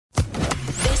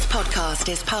podcast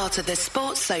is part of the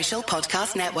Sports Social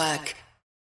Podcast Network.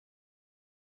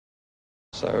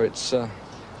 So it's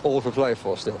all to play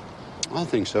for still. I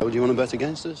think so. Do you want to bet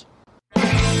against us?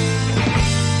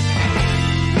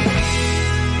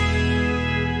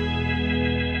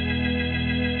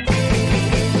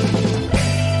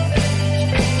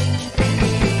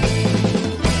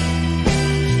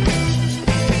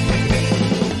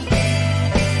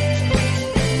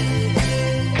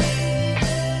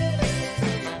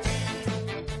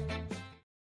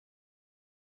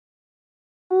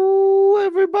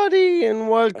 Everybody, and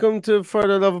welcome to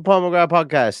Further Love of Paul McGrath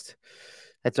podcast.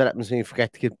 That's what happens when you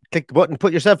forget to click the button,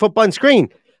 put yourself up on screen.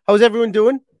 How's everyone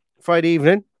doing? Friday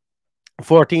evening,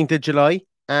 14th of July,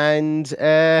 and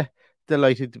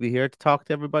delighted to be here to talk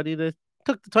to everybody that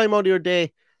took the time out of your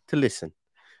day to listen.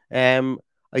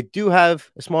 I do have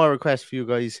a small request for you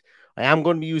guys. I am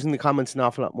going to be using the comments an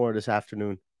awful lot more this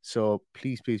afternoon. So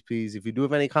please, if you do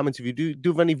have any comments, if you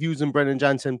do have any views on Brennan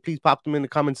Johnson, please pop them in the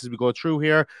comments as we go through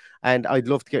here. And I'd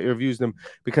love to get your views on them,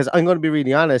 because I'm going to be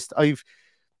really honest. I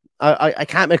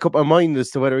can't make up my mind as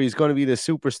to whether he's going to be the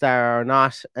superstar or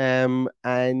not. I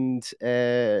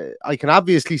can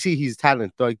obviously see his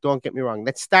talent. Like, don't get me wrong.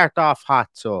 Let's start off hot.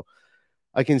 So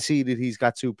I can see that he's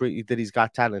got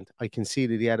talent. I can see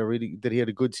that he had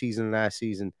a good season last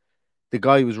season. The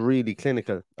guy was really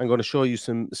clinical. I'm going to show you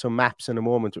some maps in a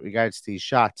moment with regards to his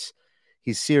shots.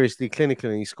 He's seriously clinical,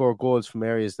 and he scored goals from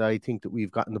areas that I think that we've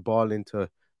gotten the ball into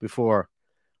before.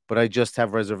 But I just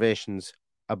have reservations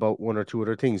about one or two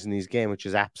other things in his game, which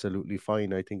is absolutely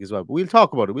fine, I think, as well. But we'll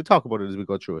talk about it. We'll talk about it as we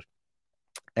go through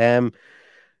it.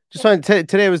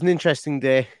 Today was an interesting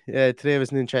day. Today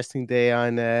was an interesting day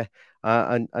on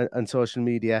social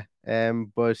media.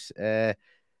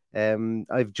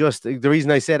 I've just, the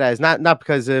reason I say that is not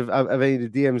because of any of the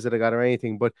DMs that I got or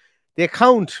anything, but the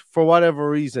account, for whatever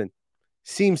reason,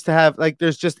 seems to have, like,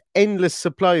 there's just endless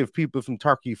supply of people from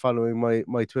Turkey following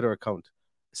my Twitter account.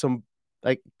 Some,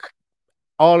 like,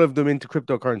 all of them into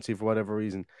cryptocurrency for whatever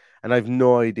reason, and I've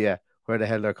no idea where the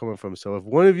hell they're coming from. So if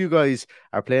one of you guys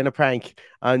are playing a prank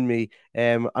on me,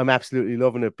 I'm absolutely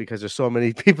loving it, because there's so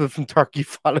many people from Turkey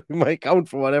following my account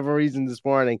for whatever reason this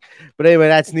morning. But anyway,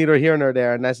 that's neither here nor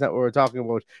there, and that's not what we're talking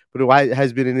about. But it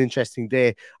has been an interesting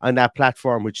day on that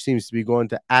platform, which seems to be going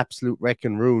to absolute wreck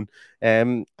and ruin.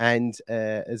 As I've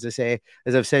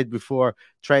said before,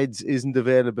 Threads isn't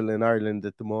available in Ireland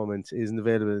at the moment, isn't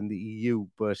available in the EU,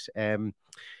 but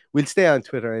we'll stay on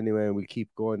Twitter anyway, and we'll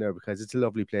keep going there, because it's a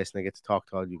lovely place, and I get to talk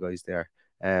to all you guys there.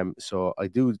 So I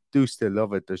do still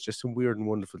love it. There's just some weird and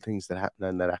wonderful things that happen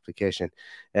on that application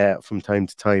from time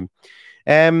to time.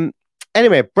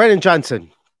 Anyway, Brennan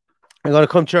Johnson, I'm going to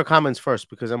come to your comments first,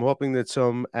 because I'm hoping that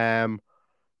some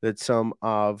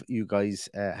of you guys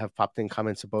have popped in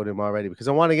comments about him already, because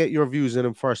I want to get your views on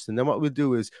him first. And then what we'll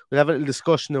do is we'll have a little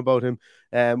discussion about him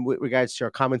with regards to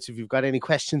your comments. If you've got any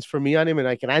questions for me on him and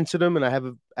I can answer them, and I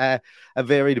have a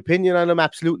varied opinion on him,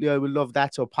 absolutely, I would love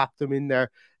that. So pop them in there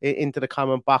into the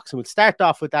comment box, and we'll start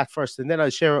off with that first. And then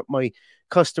I'll share up my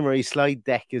customary slide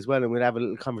deck as well, and we'll have a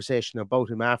little conversation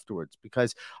about him afterwards,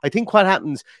 because I think what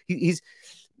happens, he's...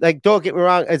 Like, don't get me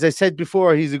wrong, as I said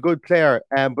before, he's a good player,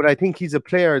 but I think he's a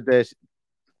player that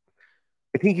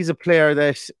I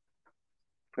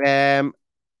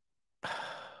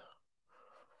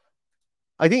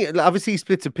think obviously he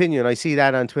splits opinion. I see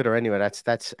that on Twitter anyway.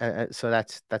 That's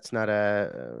not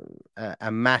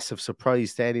a massive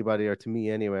surprise to anybody, or to me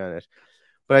anyway, on it.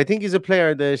 But I think he's a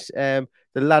player that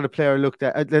a lot of players looked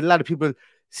at. A lot of people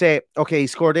say, okay, he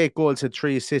scored 8 goals, had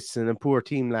 3 assists in a poor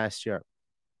team last year.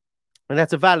 And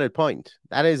that's a valid point.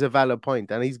 That is a valid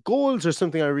point. And his goals are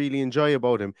something I really enjoy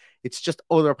about him. It's just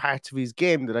other parts of his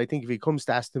game that I think if he comes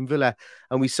to Aston Villa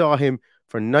and we saw him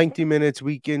for 90 minutes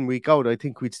week in, week out, I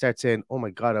think we'd start saying, oh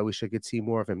my God, I wish I could see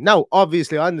more of him. Now,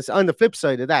 obviously, on the flip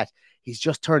side of that, he's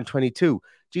just turned 22.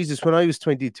 Jesus, when I was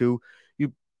 22,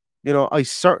 I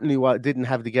certainly didn't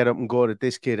have the get up and go that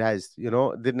this kid has.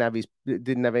 Didn't have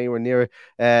anywhere near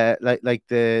like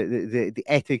the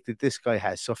ethic that this guy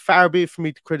has. So far be it for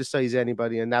me to criticize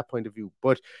anybody in that point of view.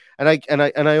 But and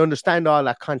I understand all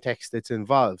that context that's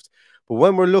involved. But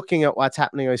when we're looking at what's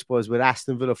happening, I suppose, with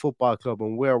Aston Villa Football Club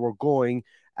and where we're going,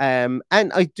 and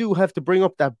I do have to bring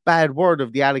up that bad word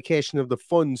of the allocation of the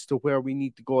funds to where we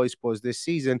need to go, I suppose, this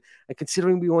season. And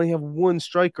considering we only have one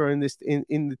striker in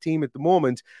the team at the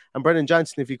moment, and Brennan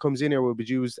Johnson, if he comes in here, will be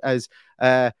used as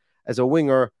a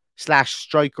winger /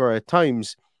 striker at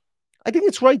times. I think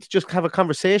it's right to just have a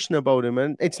conversation about him.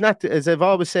 And it's not, as I've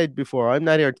always said before, I'm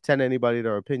not here to tell anybody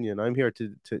their opinion. I'm here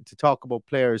to talk about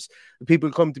players.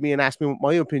 People come to me and ask me what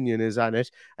my opinion is on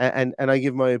it, and I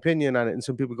give my opinion on it. And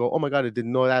some people go, "Oh my God, I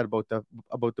didn't know that about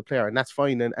the player," and that's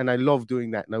fine. And I love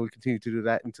doing that, and I will continue to do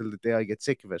that until the day I get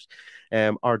sick of it,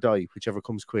 or die, whichever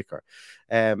comes quicker.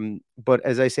 But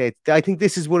as I say, I think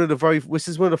this is one of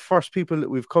the first people that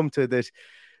we've come to that,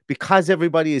 because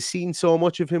everybody has seen so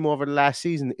much of him over the last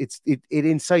season, it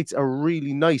incites a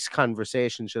really nice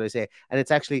conversation, should I say. And it's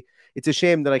a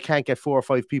shame that I can't get 4 or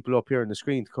 5 people up here on the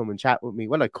screen to come and chat with me.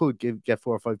 Well, I could get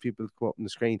 4 or 5 people to come up on the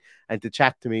screen and to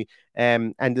chat to me,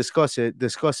 and discuss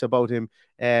about him,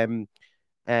 and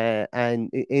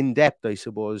in depth, I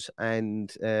suppose.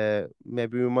 And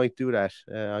maybe we might do that.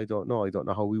 I don't know. I don't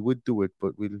know how we would do it,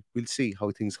 but we'll see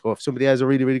how things go. If somebody has a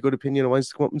really, really good opinion and wants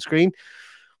to come up on screen,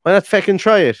 why not fucking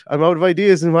try it? I'm out of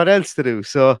ideas and what else to do.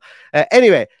 So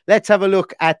anyway, let's have a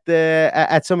look at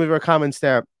some of your comments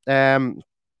there. Where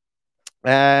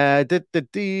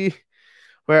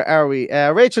are we?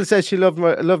 Rachel says she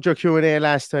loved your Q&A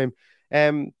last time.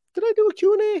 Did I do a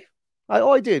Q&A?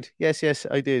 I did. Yes,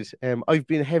 I did. I've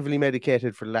been heavily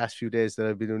medicated for the last few days that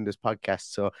I've been doing this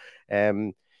podcast. So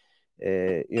some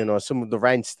of the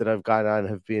rants that I've got on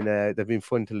have been they've been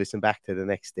fun to listen back to the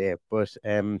next day. But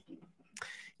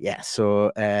yeah,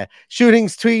 so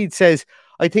Shootings Tweed says,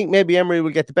 I think maybe Emery will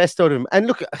get the best out of him. And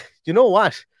look, you know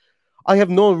what? I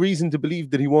have no reason to believe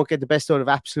that he won't get the best out of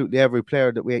absolutely every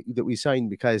player that we sign,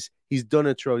 because he's done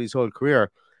it throughout his whole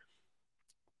career.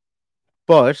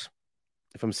 But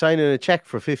if I'm signing a check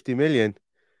for 50 million,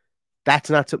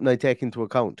 that's not something I take into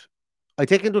account. I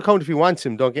take into account if he wants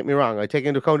him, don't get me wrong. I take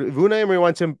into account if Unai Emery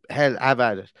wants him, hell, have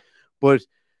at it. But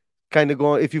kind of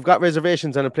going, if you've got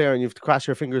reservations on a player and you have to cross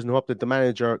your fingers and hope that the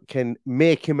manager can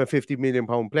make him a 50 million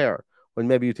pound player when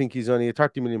maybe you think he's only a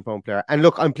 30 million pound player. And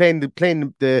look, I'm playing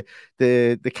the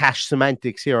cash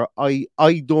semantics here. I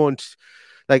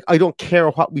don't care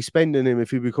what we spend on him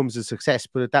if he becomes a success,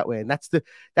 put it that way. And that's the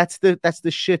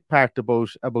shit part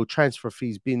about transfer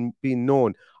fees being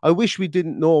known. I wish we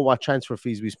didn't know what transfer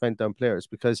fees we spent on players,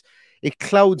 because it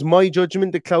clouds my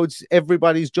judgment, it clouds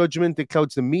everybody's judgment, it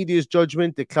clouds the media's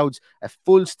judgment, it clouds a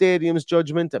full stadium's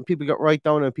judgment, and people get right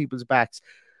down on people's backs.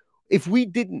 If we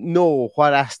didn't know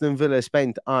what Aston Villa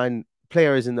spent on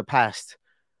players in the past,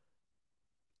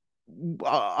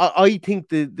 I think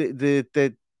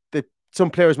that some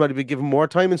players might have been given more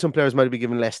time and some players might have been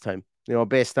given less time,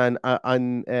 based on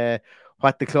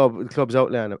what the club's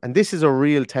outline on them. And this is a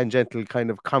real tangential kind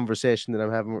of conversation that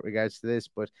I'm having with regards to this,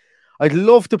 but I'd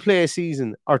love to play a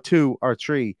season or 2 or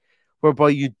 3 whereby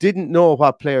you didn't know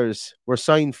what players were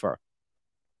signed for,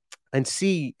 and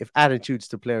see if attitudes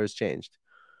to players changed.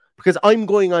 Because I'm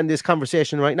going on this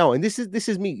conversation right now, and this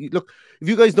is me. Look, if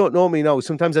you guys don't know me now,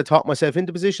 sometimes I talk myself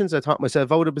into positions, I talk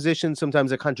myself out of positions.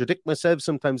 Sometimes I contradict myself.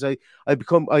 Sometimes I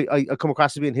come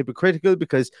across as being hypocritical,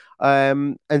 because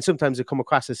and sometimes I come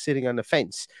across as sitting on the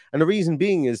fence. And the reason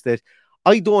being is that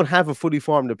I don't have a fully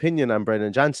formed opinion on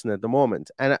Brennan Johnson at the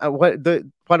moment. And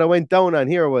what I went down on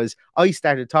here was I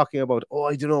started talking about,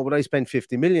 I don't know, but I spent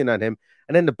 50 million on him.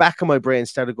 And then the back of my brain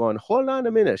started going, hold on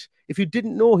a minute. If you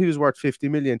didn't know he was worth 50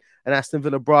 million and Aston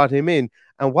Villa brought him in,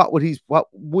 and what would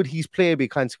his play be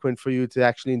consequent for you to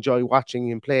actually enjoy watching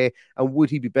him play? And would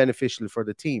he be beneficial for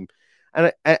the team?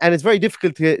 And it's very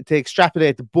difficult to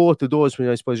extrapolate both of those when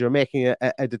I suppose you're making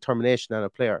a determination on a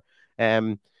player.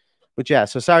 But yeah,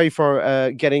 so sorry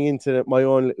for getting into my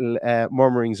own little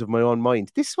murmurings of my own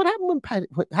mind. This is what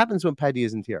happens when Paddy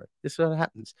isn't here. This is what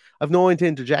happens. I've no one to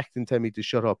interject and tell me to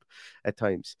shut up at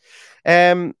times.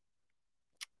 But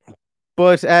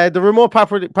the remote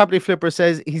property flipper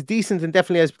says he's decent and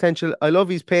definitely has potential. I love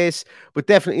his pace, but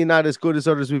definitely not as good as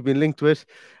others we've been linked with.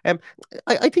 I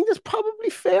think that's probably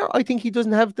fair. I think he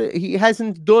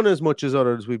hasn't done as much as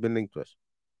others we've been linked with.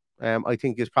 I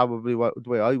think is probably the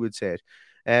way I would say it.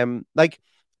 Like,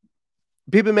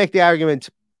 people make the argument,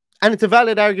 and it's a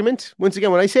valid argument. Once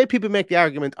again, when I say people make the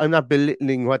argument, I'm not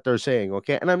belittling what they're saying,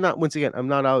 okay? And I'm not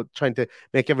out trying to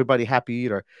make everybody happy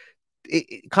either.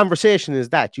 Conversation is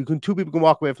that two people can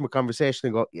walk away from a conversation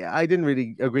and go, yeah, I didn't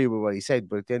really agree with what he said,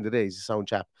 but at the end of the day, he's a sound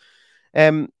chap.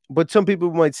 But some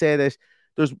people might say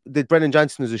that Brennan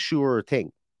Johnson is a surer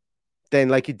thing than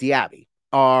like a Diaby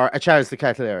or a Charles de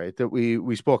Ketelaere that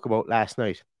we spoke about last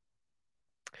night.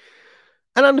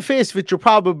 And on the face of it, you're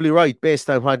probably right based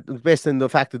on the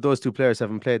fact that those two players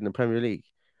haven't played in the Premier League.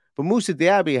 But Moussa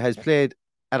Diaby has played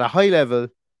at a high level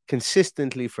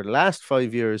consistently for the last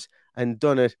 5 years and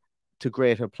done it to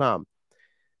great aplomb.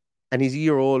 And he's a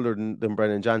year older than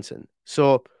Brennan Johnson.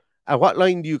 So at what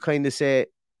line do you kind of say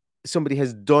somebody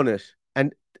has done it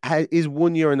and is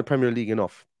 1 year in the Premier League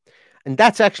enough? And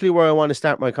that's actually where I want to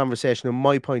start my conversation and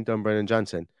my point on Brennan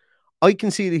Johnson. I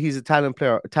can see that he's a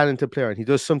talented player, and he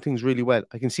does some things really well.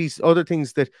 I can see other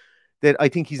things that I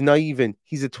think he's naive in.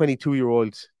 He's a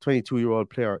 22-year-old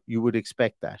player. You would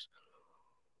expect that.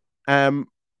 And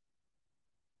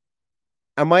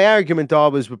my argument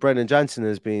always with Brennan Johnson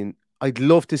has been, I'd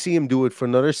love to see him do it for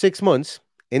another 6 months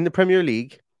in the Premier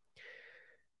League,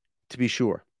 to be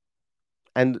sure.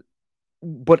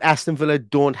 But Aston Villa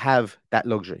don't have that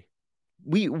luxury.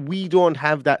 We don't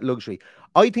have that luxury.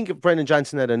 I think if Brennan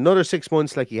Johnson had another 6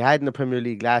 months like he had in the Premier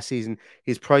League last season,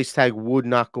 his price tag would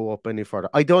not go up any further.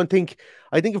 I think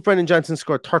if Brennan Johnson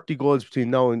scored 30 goals between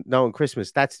now and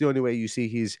Christmas, that's the only way you see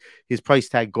his price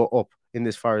tag go up in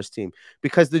this Forest team.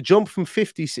 Because the jump from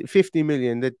 50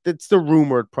 million, that's the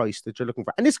rumoured price that you're looking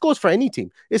for. And this goes for any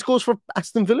team. This goes for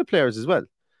Aston Villa players as well.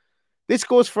 This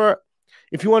goes for,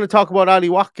 if you want to talk about Ollie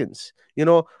Watkins,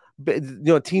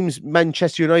 teams,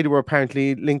 Manchester United were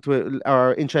apparently linked with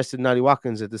or interested in Ollie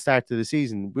Watkins at the start of the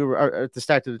season. We were at the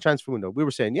start of the transfer window. We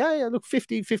were saying, yeah, look,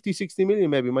 50, 60 million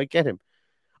maybe might get him.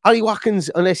 Ollie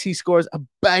Watkins, unless he scores a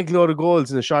bag load of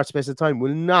goals in a short space of time,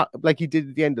 will not, like he did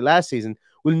at the end of last season,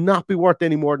 will not be worth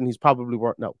any more than he's probably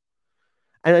worth now.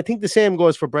 And I think the same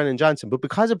goes for Brennan Johnson. But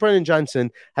because of Brennan Johnson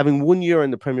having 1 year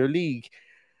in the Premier League,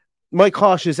 my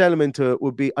cautious element to it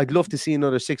would be, I'd love to see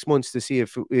another 6 months to see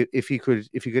if he could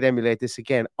emulate this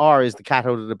again, or is the cat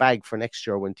out of the bag for next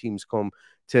year when teams come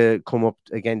up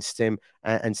against him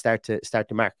and start to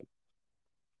mark him.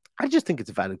 I just think it's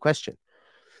a valid question.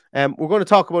 We're going to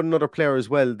talk about another player as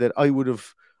well that I would have,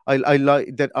 I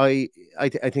like, that I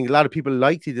think a lot of people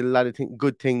liked. He did a lot of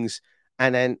good things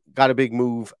and then got a big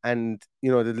move, and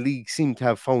the league seemed to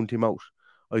have found him out,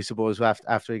 I suppose,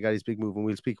 after he got his big move, and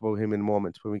we'll speak about him in a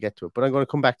moment when we get to it. But I'm going to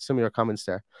come back to some of your comments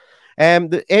there.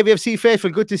 The AVFC faithful,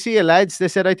 good to see you, lads. They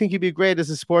said, I think he'd be great as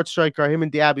a sports striker. Him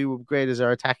and Diaby would be great as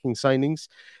our attacking signings.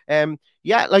 I'm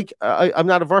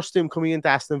not averse to him coming into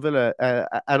Aston Villa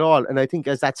at all. And I think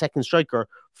as that second striker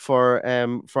for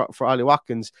Ollie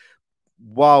Watkins,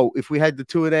 wow, if we had the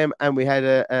two of them and if we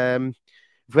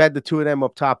had the two of them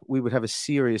up top, we would have a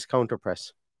serious counter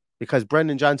press, because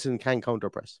Brendan Johnson can counter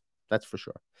press. That's for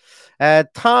sure.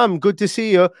 Tom, good to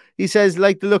see you. He says,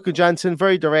 like the look of Johnson,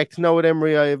 very direct. Now with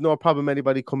Emery, I have no problem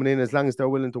anybody coming in as long as they're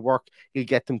willing to work. He'll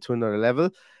get them to another level.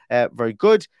 Very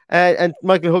good. And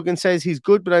Michael Huggins says he's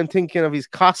good, but I'm thinking of his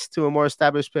cost to a more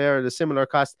established player at a similar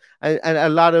cost. And a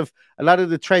lot of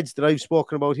the threads that I've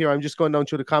spoken about here, I'm just going down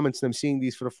through the comments and I'm seeing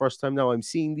these for the first time now. I'm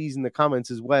seeing these in the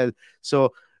comments as well.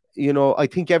 So, I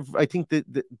think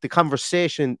the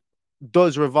conversation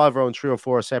does revolve around 3 or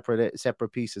 4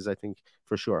 separate pieces, I think,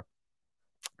 for sure.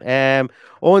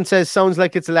 Owen says, sounds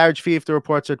like it's a large fee if the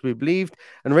reports are to be believed.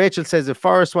 And Rachel says, if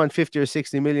Forest want 50 or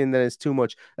 60 million, then it's too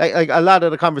much. Like a lot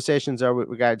of the conversations are with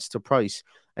regards to price.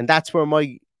 And that's where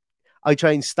I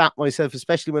try and stop myself,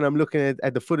 especially when I'm looking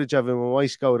at the footage of him on my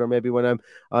scout, or maybe when I'm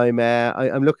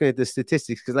looking at the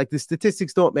statistics, because the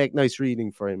statistics don't make nice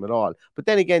reading for him at all. But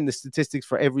then again, the statistics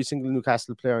for every single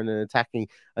Newcastle player on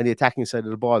the attacking side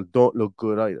of the ball don't look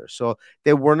good either. So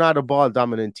they were not a ball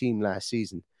dominant team last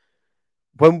season.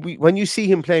 When you see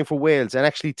him playing for Wales, and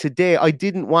actually today, I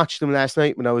didn't watch them last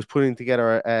night when I was putting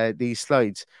together these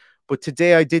slides, but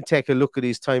today I did take a look at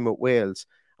his time at Wales.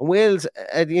 And Wales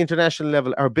at the international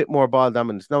level are a bit more ball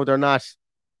dominant. Now, they're not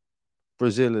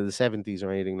Brazil in the 70s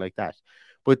or anything like that,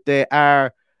 but they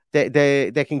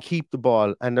can keep the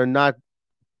ball, and they're not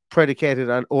predicated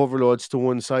on overloads to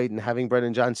one side and having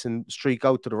Brennan Johnson streak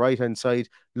out to the right-hand side,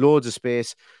 loads of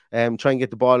space, try and get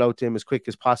the ball out to him as quick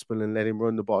as possible and let him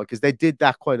run the ball, because they did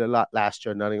that quite a lot last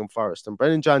year in Nottingham Forest. And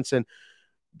Brennan Johnson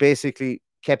basically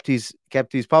kept his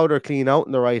powder clean out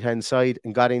on the right-hand side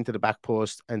and got into the back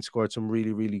post and scored some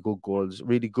really, really good goals,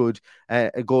 really good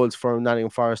goals for Nottingham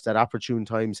Forest at opportune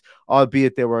times,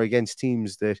 albeit they were against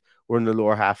teams that were in the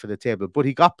lower half of the table. But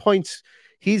he got points.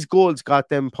 His goals got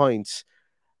them points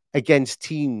against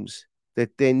teams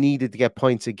that they needed to get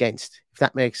points against, if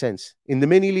that makes sense. In the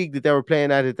mini league that they were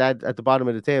playing at the bottom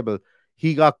of the table,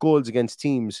 he got goals against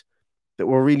teams that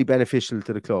were really beneficial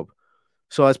to the club.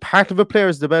 So as part of a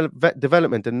player's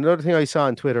development, and another thing I saw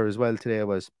on Twitter as well today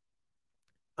was,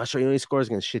 I'm sure he only scores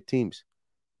against shit teams.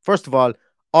 First of all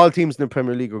teams in the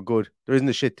Premier League are good. There isn't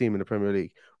a shit team in the Premier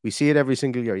League. We see it every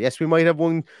single year. Yes, we might have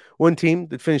one team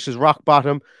that finishes rock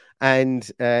bottom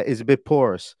and is a bit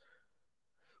porous.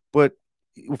 But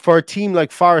for a team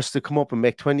like Forest to come up and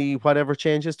make 20 whatever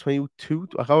changes, 22,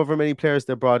 however many players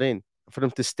they brought in, for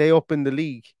them to stay up in the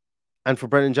league, and for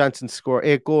Brennan Johnson to score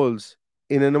 8 goals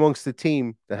in and amongst the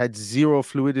team that had zero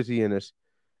fluidity in it,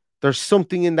 There's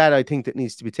something in that I think that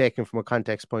needs to be taken from a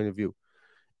context point of view.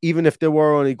 Even if there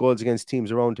were only goals against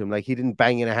teams around him, like he didn't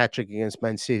bang in a hat trick against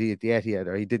Man City at the Etihad,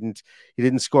 or he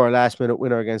didn't score a last minute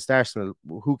winner against Arsenal.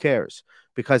 Who cares?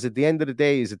 Because at the end of the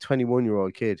day, he's a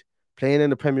 21-year-old kid playing in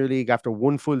the Premier League after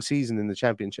one full season in the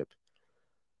Championship,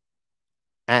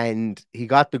 and he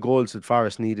got the goals that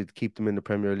Forest needed to keep them in the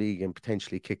Premier League and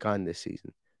potentially kick on this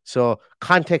season. So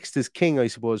context is king, I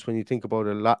suppose, when you think about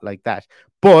it a lot like that.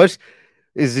 But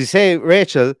as you say,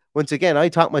 Rachel, once again, I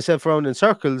talk myself around in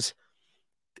circles.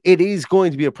 It is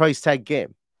going to be a price tag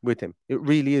game with him. It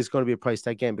really is going to be a price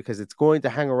tag game because it's going to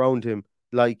hang around him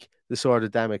like the sword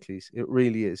of Damocles. It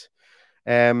really is.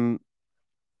 Where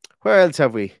else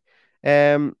have we?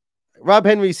 Rob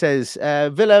Henry says,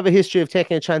 Villa have a history of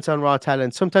taking a chance on raw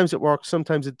talent. Sometimes it works,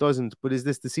 sometimes it doesn't. But is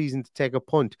this the season to take a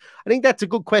punt? I think that's a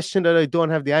good question that I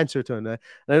don't have the answer to. And I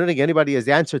don't think anybody has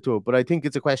the answer to it, but I think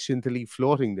it's a question to leave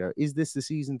floating there. Is this the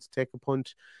season to take a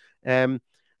punt?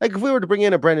 Like if we were to bring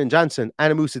in a Brennan Johnson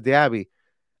and a Moussa Diaby,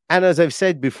 and as I've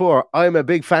said before, I'm a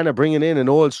big fan of bringing in an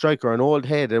old striker, an old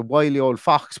head, a wily old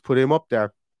fox, put him up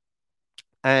there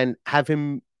and have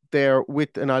him there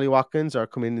with an Ollie Watkins or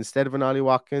come in instead of an Ollie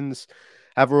Watkins,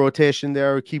 have a rotation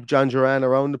there, keep John Duran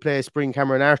around the place, bring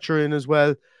Cameron Archer in as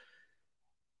well.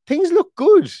 Things look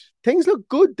good. Things look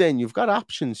good then. You've got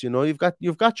options, you've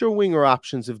got your winger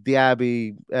options of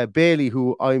Diaby, Bailey,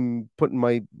 who I'm putting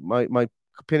my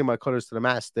pinning my colours to the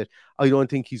mast that I don't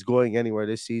think he's going anywhere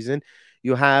this season.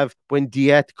 You have when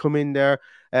Diet come in there,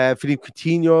 Philippe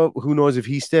Coutinho, who knows if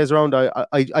he stays around.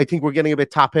 I think we're getting a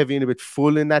bit top heavy and a bit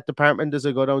full in that department as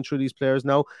I go down through these players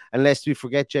now, unless we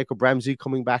forget Jacob Ramsey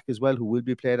coming back as well, who will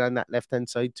be played on that left-hand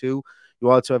side too. You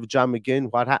also have John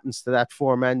McGinn. What happens to that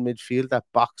four-man midfield, that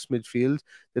box midfield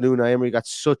that Unai Emery got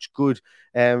such good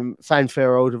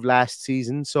fanfare out of last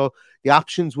season? So the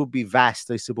options would be vast,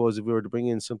 I suppose, if we were to bring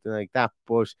in something like that.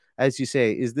 But as you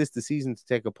say, is this the season to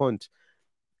take a punt?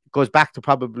 It goes back to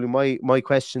probably my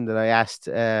question that I asked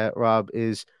Rob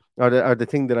is, or the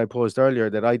thing that I posed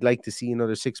earlier, that I'd like to see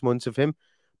another 6 months of him.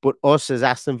 But us as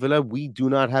Aston Villa, we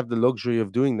do not have the luxury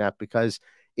of doing that, because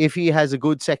if he has a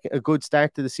good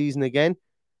start to the season again,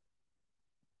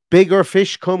 bigger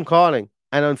fish come calling.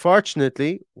 And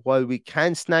unfortunately, while we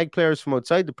can snag players from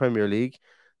outside the Premier League,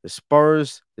 the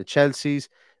Spurs, the Chelseas,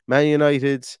 Man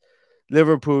United's,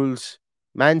 Liverpool's,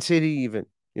 Man City even,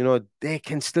 they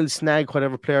can still snag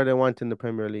whatever player they want in the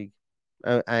Premier League.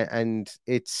 And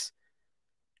it's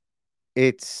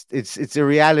a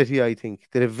reality, I think,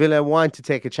 that if Villa want to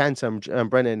take a chance on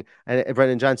Brennan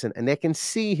Johnson, and they can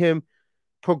see him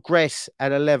progress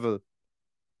at a level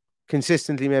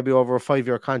consistently, maybe over a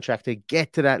 5-year contract, to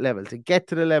get to that level, to get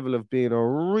to the level of being a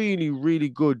really, really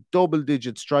good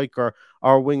double-digit striker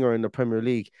or winger in the Premier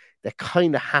League, they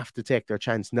kind of have to take their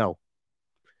chance now,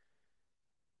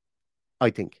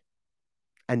 I think.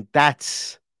 And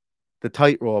that's the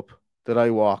tightrope that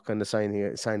I walk on the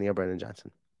signing of Brennan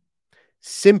Johnson.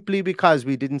 Simply because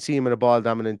we didn't see him in a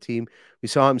ball-dominant team. We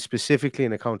saw him specifically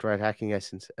in a counter-attacking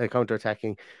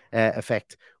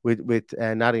effect with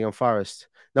Nottingham Forest.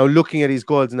 Now, looking at his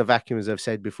goals in the vacuum, as I've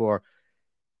said before,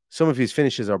 some of his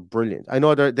finishes are brilliant. I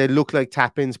know they look like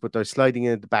tap-ins, but they're sliding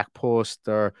in at the back post.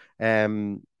 Or, I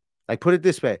put it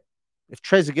this way: if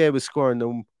Trezeguet was scoring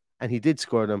them, and he did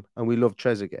score them, and we love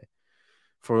Trezeguet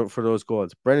for those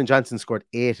goals, Brennan Johnson scored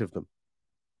 8 of them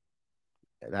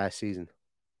last season.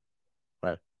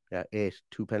 Well, yeah, 8,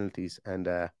 2 penalties, and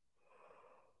I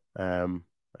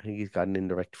think he's got an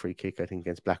indirect free kick, I think,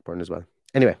 against Blackburn as well.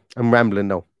 Anyway, I'm rambling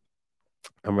now.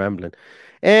 Where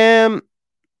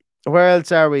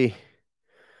else are we?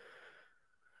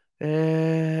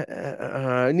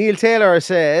 Neil Taylor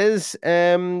says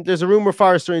there's a rumor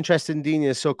Forest are interested in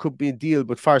Dina, so it could be a deal,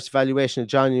 but Forest evaluation of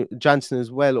Johnson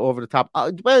is well over the top.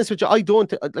 To be honest with you, I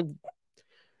don't like.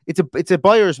 It's a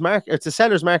buyer's market. It's a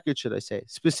seller's market, should I say?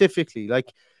 Specifically,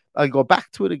 like, I'll go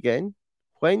back to it again.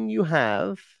 When you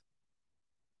have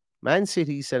Man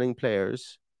City selling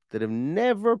players that have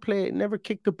never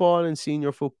kicked the ball in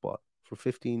senior football for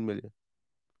 15 million,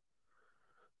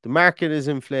 the market is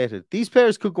inflated. These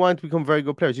players could go on to become very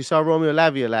good players. You saw Romeo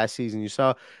Lavia last season. You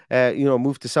saw,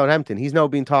 move to Southampton. He's now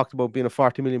being talked about being a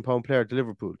 £40 million player to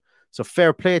Liverpool. So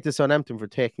fair play to Southampton for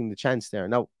taking the chance there.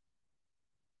 Now,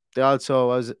 they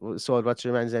also sold, what's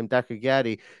your man's name, Dakar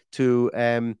Gadi, to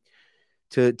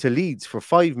Leeds for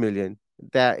 5 million.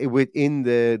 That within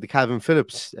the Calvin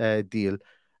Phillips deal.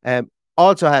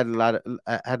 Also had a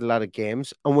lot of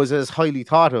games and was as highly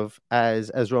thought of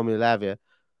as Romeo Lavia.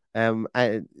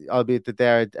 Albeit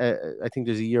that I think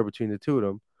there's a year between the two of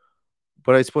them.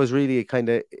 But I suppose really it kind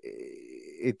of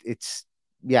it's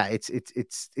yeah,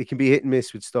 it can be hit and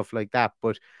miss with stuff like that.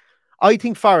 But I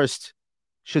think Forest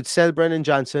should sell Brennan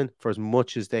Johnson for as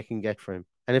much as they can get for him.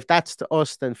 And if that's to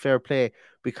us, then fair play.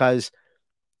 Because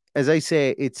as I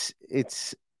say, it's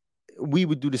we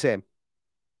would do the same.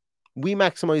 We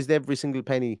maximised every single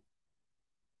penny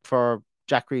for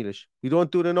Jack Grealish. We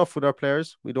don't do it enough with our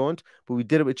players. We don't, but we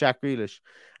did it with Jack Grealish.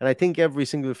 And I think every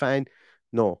single fan,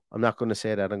 no, I'm not going to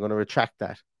say that. I'm going to retract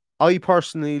that. I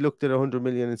personally looked at 100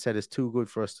 million and said it's too good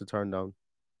for us to turn down.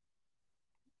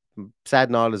 Sad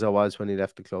and all as I was when he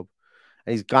left the club.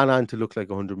 And he's gone on to look like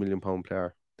 £100 million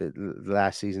player the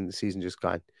last season, the season just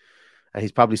gone. And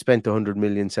he's probably spent 100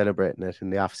 million celebrating it in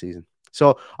the off season.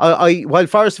 So I while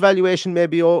Forest valuation may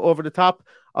be over the top,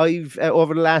 I've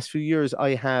over the last few years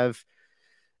I've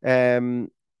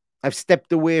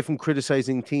stepped away from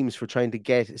criticizing teams for trying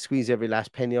to squeeze every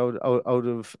last penny out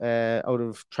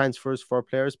of transfers for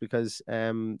players, because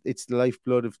it's the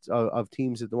lifeblood of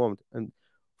teams at the moment, and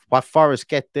what Forest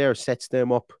get there sets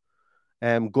them up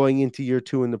going into year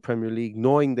 2 in the Premier League,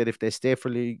 knowing that if they stay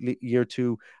for year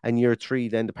 2 and year 3,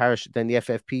 then the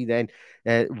FFP then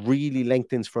really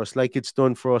lengthens for us, like it's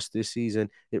done for us this season.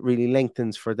 It really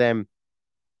lengthens for them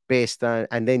based on,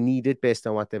 and they need it based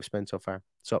on what they've spent so far.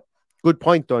 So good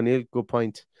point, Daniel. Good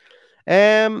point.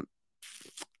 James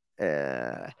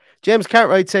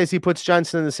Cartwright says he puts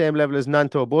Johnson on the same level as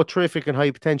Nanto. Both terrific and high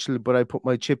potential, but I put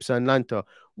my chips on Nanto.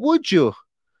 Would you?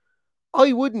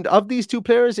 I wouldn't. Of these two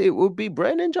players, it would be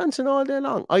Brennan Johnson all day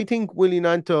long. I think Willie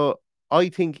Nanto, I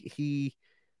think he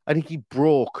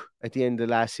broke at the end of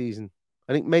last season.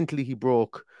 I think mentally he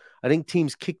broke. I think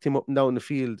teams kicked him up and down the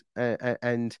field,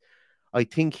 and I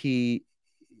think he's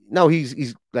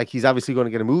obviously going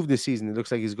to get a move this season. It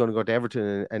looks like he's going to go to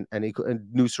Everton and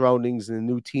new surroundings and a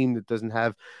new team that doesn't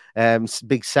have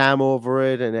Big Sam over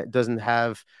it, and it doesn't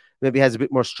have, maybe has a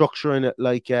bit more structure in it,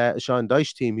 like a Sean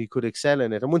Dyche team. He could excel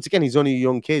in it. And once again, he's only a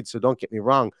young kid, so don't get me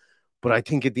wrong. But I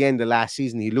think at the end of last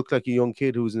season, he looked like a young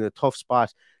kid who was in a tough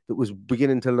spot, that was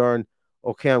beginning to learn,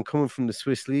 okay, I'm coming from the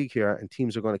Swiss league here, and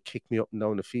teams are going to kick me up and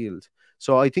down the field.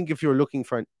 So I think if you're looking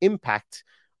for an impact,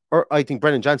 or I think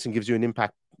Brennan Johnson gives you an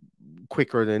impact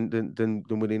quicker than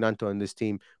Willie Nanto on this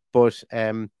team. But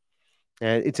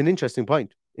it's an interesting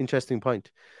point.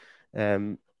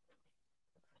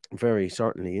 Very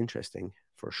certainly interesting,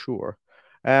 for sure.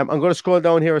 I'm going to scroll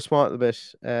down here a small little bit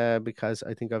because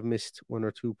I think I've missed one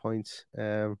or two points.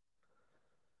 Okay,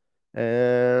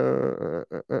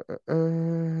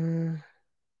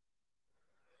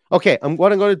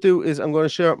 what I'm going to do is I'm going to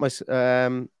share up my.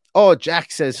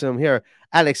 Jack says some here.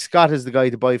 Alex Scott is the guy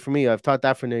to buy for me. I've thought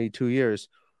that for nearly 2 years.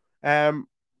 Let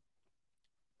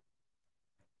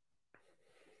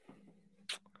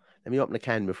me open the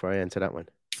can before I answer that one.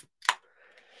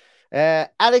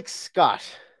 Alex Scott,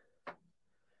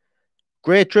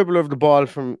 great dribbler of the ball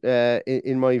from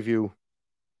in my view.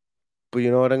 But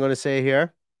you know what I'm going to say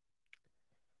here?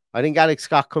 I think Alex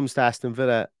Scott comes to Aston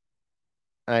Villa,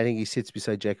 and I think he sits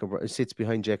behind Jacob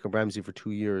Ramsey for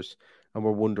 2 years, and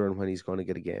we're wondering when he's going to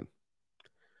get a game.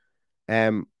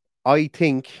 I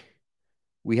think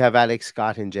we have Alex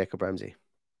Scott and Jacob Ramsey,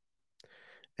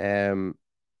 and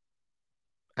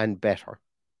better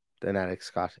than Alex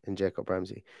Scott and Jacob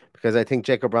Ramsey, because I think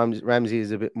Jacob Ramsey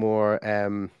is a bit more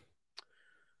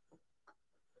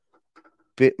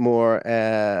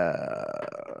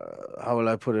how will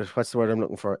I put it? What's the word I'm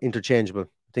looking for? Interchangeable.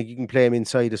 I think you can play him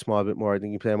inside a small bit more. I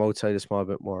think you play him outside a small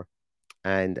bit more.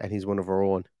 And he's one of our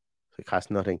own. So it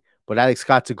costs nothing. But Alex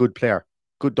Scott's a good player.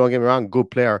 Good, don't get me wrong,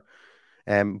 good player.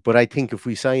 But I think if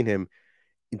we sign him,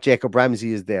 Jacob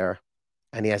Ramsey is there,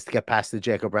 and he has to get past the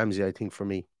Jacob Ramsey, I think, for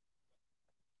me.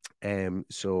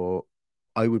 So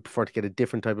I would prefer to get a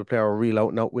different type of player, a real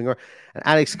out-and-out winger. And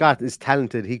Alex Scott is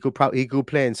talented. He could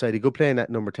play inside. He could play in that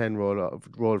number 10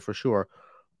 role for sure.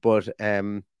 But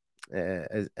as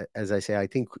I say, I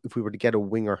think if we were to get a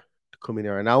winger to come in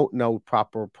here, an out-and-out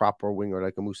proper winger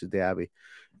like a Moussa Diaby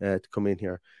to come in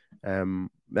here,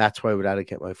 that's why I would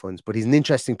allocate my funds. But he's an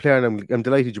interesting player, and I'm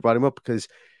delighted you brought him up, because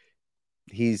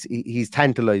he's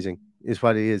tantalizing is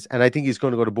what he is. And I think he's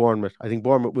going to go to Bournemouth. I think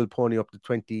Bournemouth will pony up to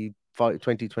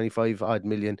 25 odd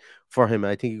million for him.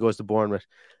 I think he goes to Bournemouth,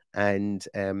 and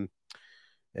I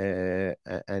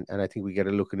think we get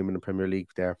a look at him in the Premier League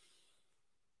there.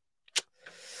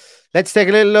 Let's take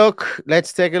a little look at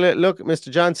Mr.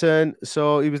 Johnson.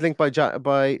 So he was linked by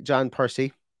John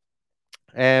Percy.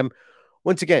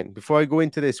 Once again, before I go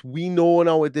into this, we know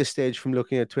now at this stage from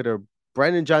looking at Twitter,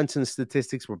 Brennan Johnson's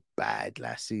statistics were bad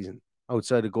last season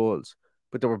outside of goals,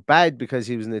 but they were bad because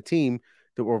he was in a team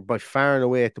that were by far and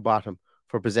away at the bottom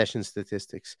for possession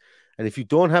statistics. And if you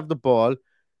don't have the ball,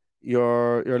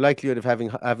 your likelihood of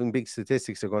having big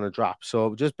statistics are going to drop.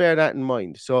 So just bear that in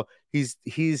mind. So his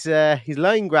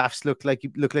line graphs look like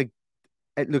it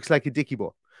looks like a dicky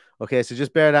ball. Okay, so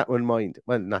just bear that one in mind.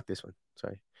 Well, not this one.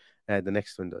 Sorry, the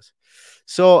next one does.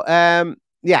 So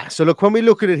yeah. So look, when we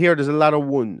look at it here, there's a lot of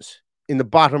ones in the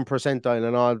bottom percentile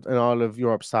in all of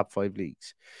Europe's top 5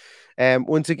 leagues.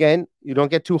 Once again, you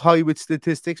don't get too high with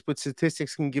statistics, but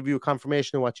statistics can give you a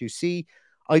confirmation of what you see.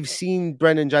 I've seen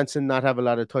Brennan Johnson not have a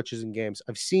lot of touches in games.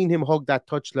 I've seen him hug that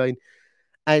touchline,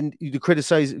 and the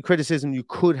criticism you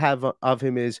could have of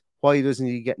him is, why doesn't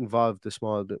he get involved a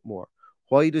small bit more?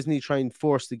 Why doesn't he try and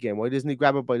force the game? Why doesn't he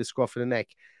grab it by the scruff of the neck?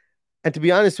 And to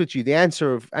be honest with you, the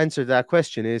answer to that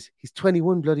question is, he's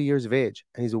 21 bloody years of age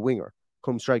and he's a winger,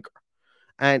 come striker.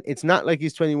 And it's not like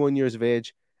he's 21 years of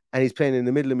age and he's playing in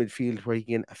the middle of midfield where he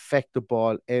can affect the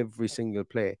ball every single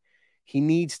play. He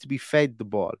needs to be fed the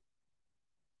ball,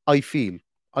 I feel.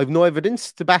 I've no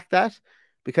evidence to back that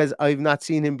because I've not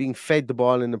seen him being fed the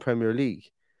ball in the Premier League.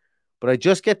 But I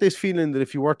just get this feeling that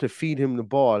if you were to feed him the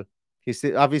ball, he's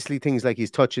obviously things like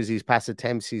his touches, his pass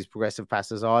attempts, his progressive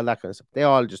passes, all that kind of stuff.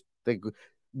 They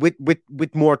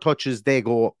with more touches they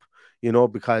go up,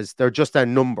 because they're just a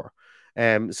number.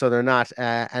 So they're not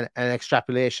an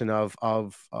extrapolation of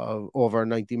over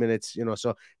 90 minutes.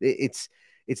 So it's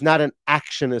not an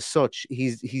action as such.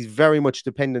 He's very much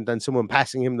dependent on someone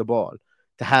passing him the ball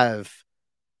to have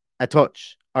a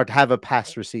touch or to have a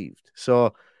pass received.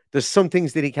 So there's some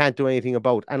things that he can't do anything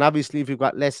about. And obviously, if you've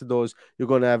got less of those, you're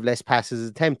going to have less passes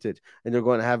attempted and you're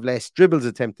going to have less dribbles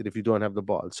attempted if you don't have the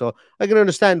ball. So I can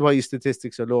understand why his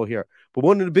statistics are low here. But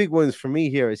one of the big ones for me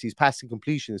here is his passing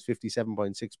completion is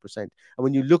 57.6%. And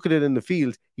when you look at it in the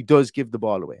field, he does give the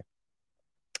ball away.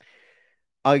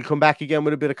 I'll come back again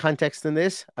with a bit of context in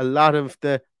this. A lot of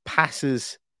the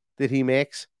passes that he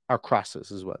makes are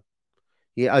crosses as well.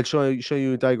 Yeah, I'll show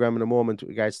you a diagram in a moment with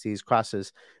regards to these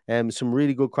crosses. Some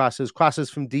really good crosses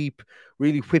from deep,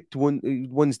 really whipped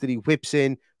ones that he whips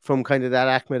in from kind of that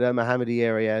Ahmed Al Mohammadi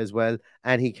area as well,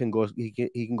 and he can go to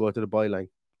the byline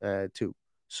too.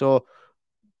 So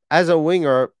as a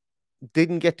winger,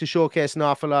 didn't get to showcase an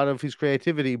awful lot of his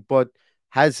creativity, but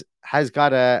has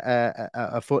got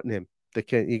a foot in him that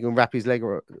he can wrap his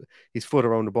foot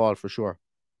around the ball for sure.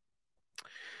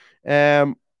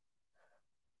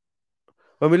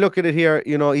 When we look at it here,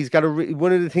 he's got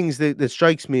one of the things that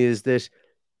strikes me is that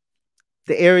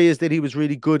the areas that he was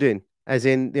really good in, as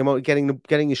in the amount of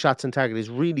getting his shots on target, is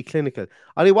really clinical.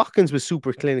 Ollie Watkins was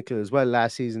super clinical as well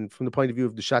last season from the point of view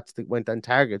of the shots that went on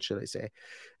target, should I say.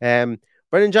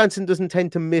 Brennan Johnson doesn't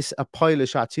tend to miss a pile of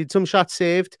shots. He had some shots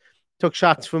saved, took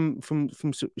shots from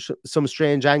some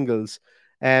strange angles.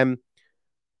 But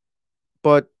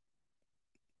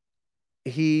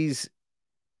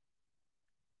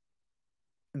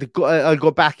I'll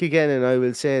go back again and I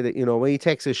will say that, when he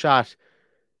takes a shot,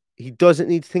 he doesn't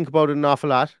need to think about it an awful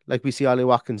lot, like we see Ollie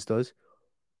Watkins does.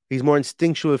 He's more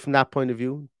instinctual from that point of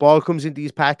view. Ball comes into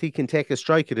his path, he can take a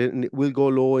strike at it and it will go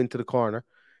low into the corner.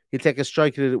 He'll take a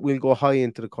strike at it, it will go high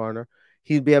into the corner.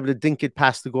 He'll be able to dink it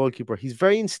past the goalkeeper. He's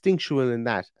very instinctual in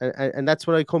that. And that's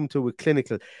what I come to with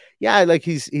clinical. Yeah, like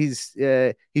his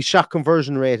shot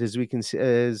conversion rate, as we can see,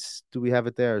 do we have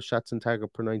it there? Shots on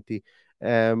target per 90.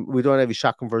 We don't have his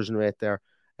shot conversion rate there.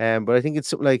 But I think it's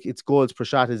something like its goals per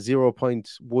shot is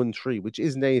 0.13, which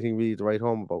isn't anything really to write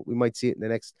home about. We might see it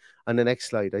on the next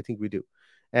slide. I think we do.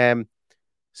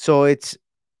 So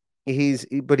he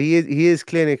is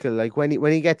clinical. Like when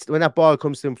that ball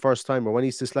comes to him first time, or when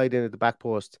he's to slide in at the back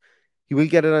post, he will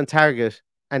get it on target,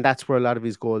 and that's where a lot of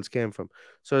his goals came from.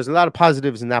 So there's a lot of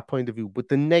positives in that point of view. But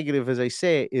the negative, as I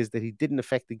say, is that he didn't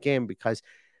affect the game because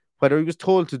whether he was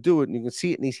told to do it, and you can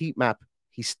see it in his heat map,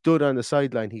 he stood on the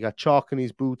sideline. He got chalk in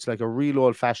his boots like a real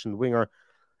old-fashioned winger,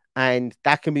 and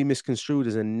that can be misconstrued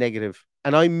as a negative.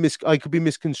 And I could be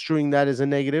misconstruing that as a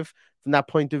negative from that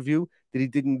point of view, that he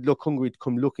didn't look hungry to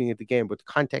come looking at the game. But the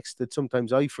context that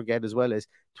sometimes I forget as well is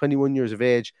 21 years of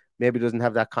age, maybe doesn't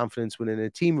have that confidence within a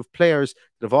team of players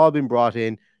that have all been brought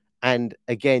in, and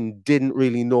again, didn't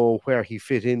really know where he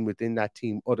fit in within that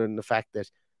team, other than the fact that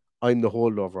I'm the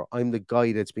holdover. I'm the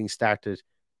guy that's being started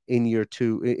in year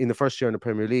two, in the first year in the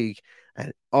Premier League,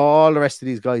 and all the rest of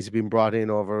these guys have been brought in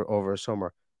over a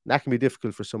summer. And that can be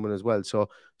difficult for someone as well. So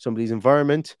somebody's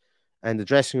environment and the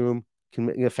dressing room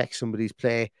can affect somebody's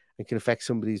play and can affect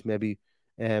somebody's maybe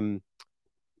their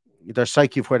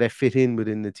psyche of where they fit in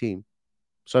within the team.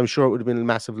 So I'm sure it would have been a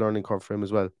massive learning curve for him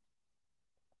as well.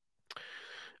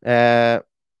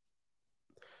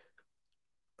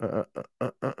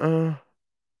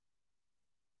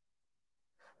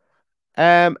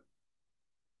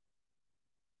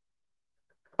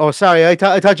 Oh, sorry. I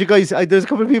thought you guys. There's a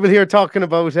couple of people here talking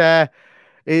about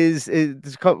there's a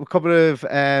couple of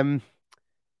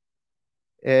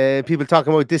people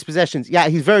talking about dispossessions. Yeah,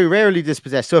 he's very rarely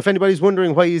dispossessed. So if anybody's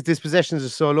wondering why his dispossessions are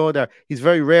so low there, he's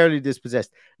very rarely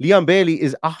dispossessed. Leon Bailey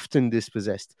is often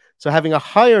dispossessed. So having a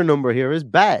higher number here is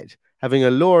bad. Having a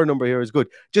lower number here is good.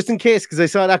 Just in case, because I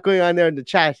saw that going on there in the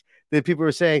chat, that people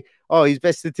were saying, "Oh, his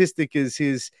best statistic is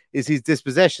his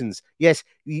dispossessions." Yes,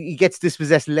 he gets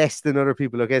dispossessed less than other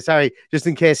people. Okay, sorry, just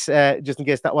in case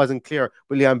that wasn't clear.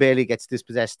 But Leon Bailey gets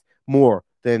dispossessed more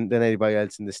than anybody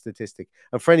else in this statistic.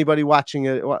 And for anybody watching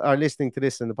or listening to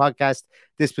this in the podcast,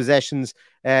 dispossessions,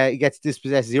 he gets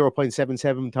dispossessed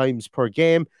 0.77 times per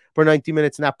game per 90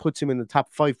 minutes, and that puts him in the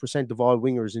top 5% of all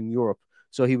wingers in Europe.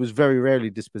 So he was very rarely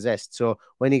dispossessed. So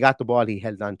when he got the ball, he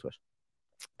held on to it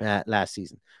last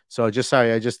season. So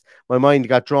my mind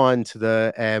got drawn to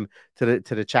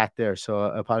the chat there. So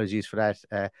apologies for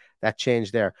that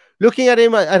change there. Looking at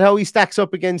him at how he stacks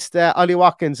up against Ollie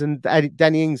Watkins and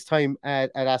Danny Ings' time at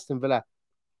Aston Villa,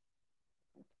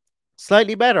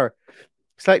 slightly better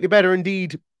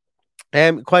indeed.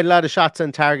 Quite a lot of shots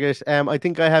on target. I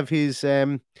think I have his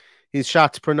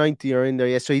shots per 90 are in there.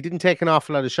 Yes, so he didn't take an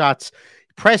awful lot of shots.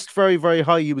 Pressed very, very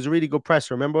high. He was a really good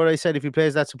presser. Remember what I said? If he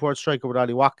plays that support striker with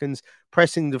Ollie Watkins,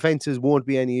 pressing defenses won't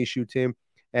be any issue to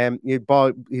him. His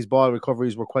ball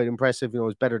recoveries were quite impressive. It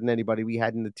was better than anybody we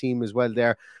had in the team as well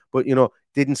there. But,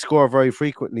 didn't score very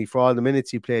frequently for all the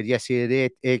minutes he played. Yes, he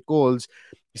had eight goals.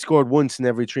 He scored once in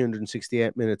every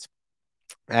 368 minutes.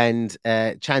 And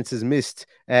chances missed.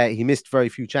 He missed very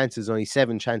few chances, only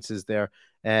 7 chances there.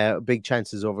 Big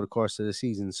chances over the course of the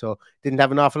season. So didn't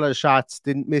have an awful lot of shots,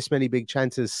 didn't miss many big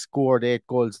chances, scored 8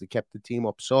 goals that kept the team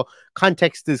up. So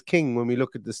context is king when we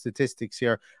look at the statistics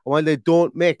here. And while they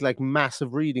don't make like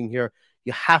massive reading here,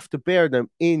 you have to bear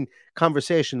them in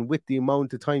conversation with the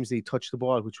amount of times they touched the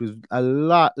ball, which was a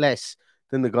lot less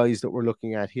than the guys that we're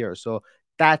looking at here. So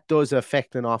that does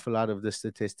affect an awful lot of the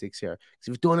statistics here. Because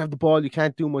if you don't have the ball, you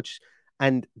can't do much.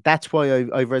 And that's why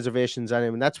I've reservations on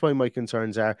him. And that's why my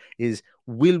concerns is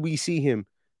will we see him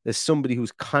as somebody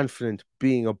who's confident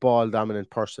being a ball-dominant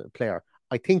player?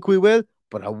 I think we will,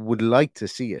 but I would like to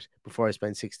see it before I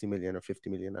spend 60 million or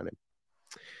 50 million on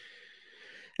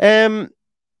him.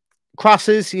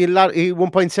 Crosses, he had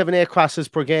 1.78 crosses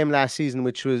per game last season,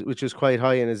 which was quite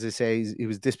high. And as I say, he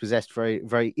was dispossessed very,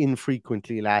 very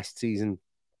infrequently last season.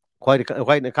 Quite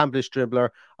an accomplished dribbler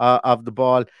of the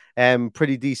ball.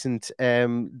 Pretty decent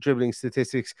dribbling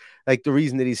statistics. Like the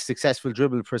reason that his successful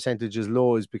dribble percentage is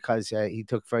low is because he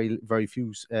took very, very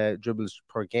few dribbles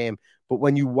per game. But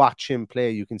when you watch him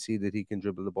play, you can see that he can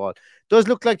dribble the ball. Does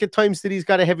look like at times that he's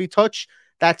got a heavy touch.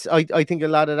 That's I think a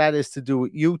lot of that is to do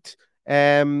with youth.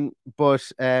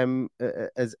 But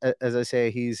as I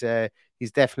say, he's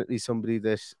definitely somebody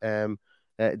that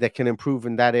that can improve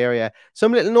in that area.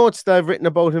 Some little notes that I've written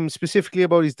about him, specifically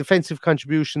about his defensive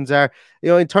contributions, are,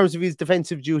 in terms of his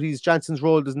defensive duties, Johnson's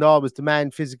role doesn't always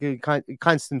demand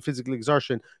constant physical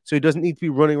exertion, so he doesn't need to be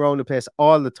running around the place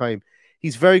all the time.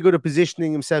 He's very good at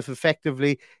positioning himself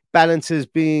effectively, balances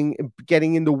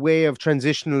getting in the way of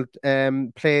transitional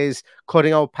plays,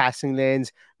 cutting out passing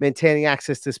lanes, maintaining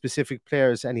access to specific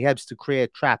players, and he helps to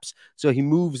create traps. So he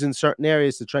moves in certain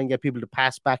areas to try and get people to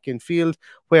pass back in field,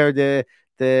 where the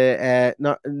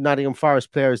Nottingham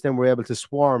Forest players then were able to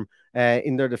swarm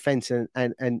in their defence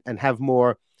and have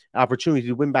more opportunity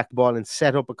to win back the ball and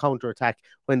set up a counter-attack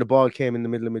when the ball came in the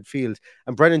middle of midfield.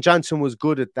 And Brennan Johnson was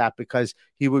good at that because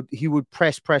he would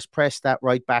press that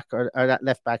right back or that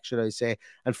left back, should I say,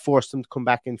 and force them to come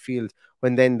back in field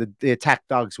when then the attack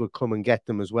dogs would come and get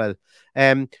them as well.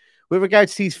 With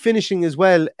regards to his finishing as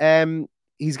well,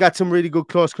 he's got some really good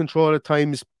close control at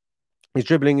times. His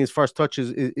dribbling, his first touch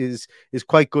is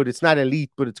quite good. It's not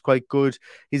elite, but it's quite good.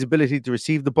 His ability to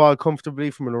receive the ball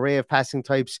comfortably from an array of passing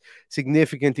types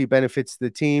significantly benefits the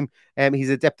team. He's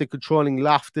adept at controlling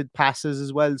lofted passes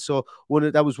as well. So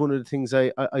that was one of the things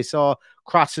I saw.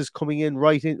 Crosses coming in,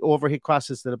 right in, overhit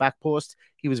crosses to the back post.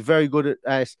 He was very good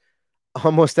at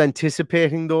almost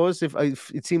anticipating those. If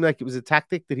it seemed like it was a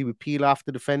tactic that he would peel off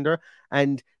the defender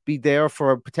and be there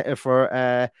for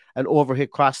an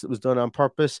overhit cross that was done on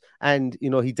purpose. And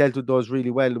he dealt with those really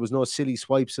well. There was no silly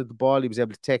swipes at the ball. He was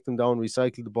able to take them down,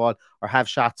 recycle the ball, or have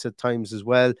shots at times as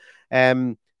well.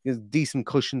 Decent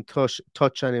cushion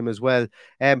touch on him as well.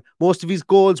 Most of his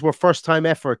goals were first time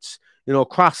efforts.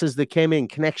 Crosses that came in,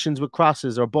 connections with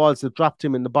crosses, or balls that dropped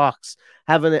him in the box,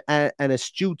 having an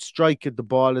astute strike at the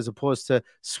ball as opposed to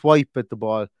swipe at the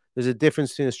ball. There's a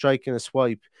difference between a strike and a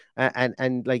swipe,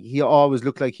 and like he always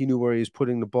looked like he knew where he was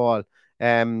putting the ball.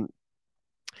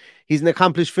 He's an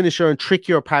accomplished finisher in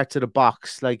trickier parts of the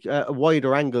box, like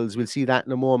wider angles. We'll see that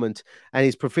in a moment. And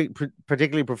he's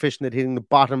particularly proficient at hitting the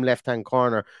bottom left-hand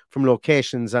corner from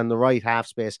locations on the right half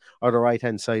space or the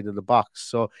right-hand side of the box.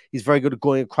 So he's very good at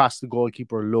going across the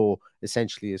goalkeeper low,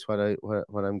 essentially, is what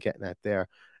I'm getting at there.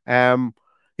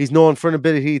 He's known for an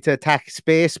ability to attack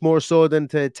space more so than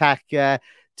to attack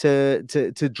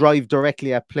to drive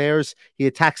directly at players. He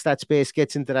attacks that space,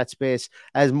 gets into that space,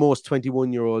 as most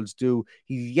 21-year-olds do.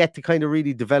 He's yet to kind of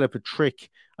really develop a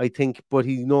trick, I think, but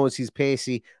he knows he's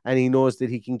pacey and he knows that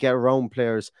he can get around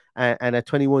players. And at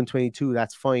 21, 22,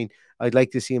 that's fine. I'd like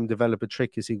to see him develop a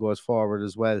trick as he goes forward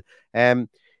as well.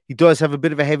 He does have a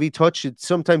bit of a heavy touch.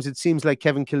 Sometimes it seems like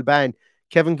Kevin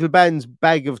Kilbane's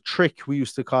bag of trick, we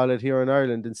used to call it here in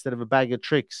Ireland, instead of a bag of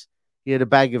tricks. He had a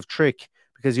bag of trick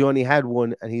because he only had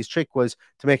one, and his trick was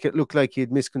to make it look like he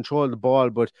had miscontrolled the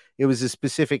ball, but it was a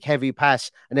specific heavy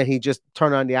pass, and then he'd just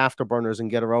turn on the afterburners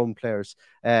and get around players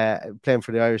playing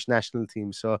for the Irish national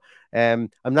team. So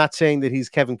I'm not saying that he's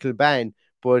Kevin Kilbane,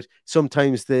 but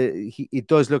sometimes it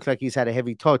does look like he's had a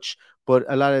heavy touch, but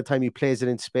a lot of the time he plays it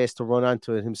in space to run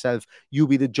onto it himself. You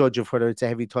be the judge of whether it's a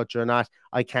heavy touch or not.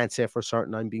 I can't say for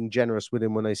certain. I'm being generous with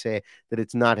him when I say that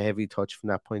it's not a heavy touch from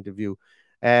that point of view.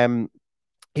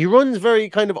 He runs very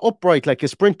kind of upright like a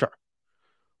sprinter.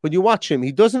 When you watch him,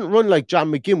 he doesn't run like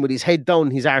John McGinn with his head down,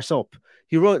 his arse up.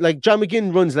 He run like John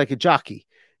McGinn runs like a jockey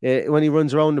when he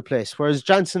runs around the place, whereas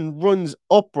Johnson runs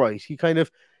upright. He kind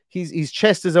of his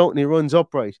chest is out and he runs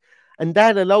upright, and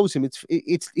that allows him.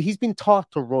 He's been taught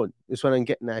to run. Is what I'm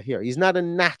getting at here. He's not a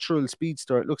natural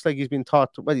speedster. It looks like he's been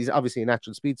taught to. Well, he's obviously a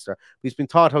natural speedster, but he's been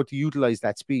taught how to utilize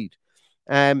that speed.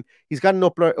 He's got an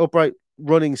upright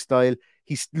running style.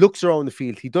 He looks around the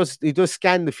field. He does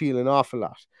scan the field an awful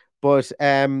lot, but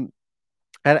and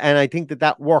I think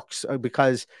that works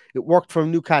because it worked for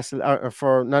Newcastle or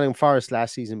for Nottingham Forest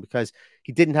last season because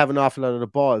he didn't have an awful lot of the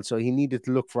ball, so he needed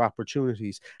to look for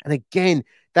opportunities. And again,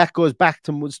 that goes back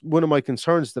to one of my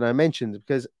concerns that I mentioned,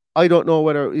 because I don't know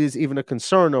whether it is even a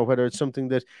concern or whether it's something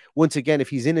that, once again, if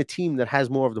he's in a team that has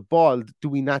more of the ball, do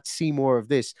we not see more of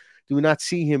this? Do we not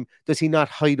see him? Does he not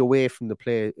hide away from the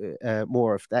play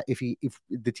more? If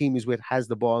the team he's with has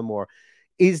the ball more,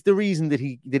 is the reason that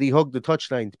he hugged the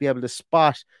touchline to be able to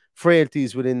spot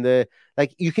frailties within the,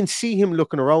 like, you can see him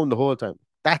looking around the whole time.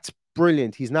 That's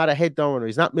brilliant. He's not a head downer.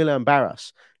 He's not Milan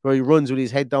Barras, where he runs with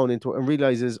his head down into it and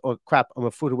realizes, oh crap, I'm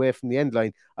a foot away from the end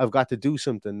line. I've got to do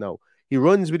something now. He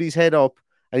runs with his head up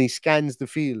and he scans the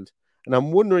field. And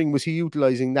I'm wondering, was he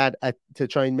utilizing that to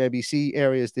try and maybe see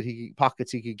areas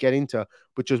pockets he could get into,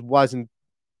 but just wasn't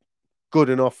good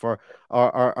enough or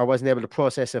wasn't able to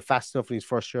process it fast enough in his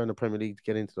first year in the Premier League to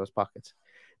get into those pockets.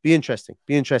 Be interesting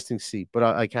to see, but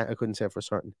I couldn't say for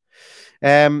certain.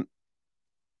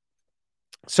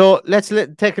 So let's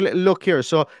take a little look here.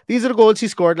 So these are the goals he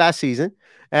scored last season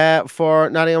for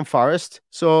Nottingham Forest.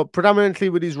 So predominantly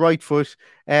with his right foot.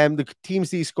 The teams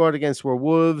that he scored against were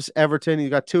Wolves, Everton. He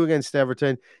got 2 against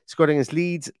Everton. Scored against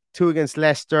Leeds, 2 against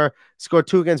Leicester. Scored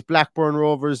 2 against Blackburn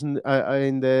Rovers in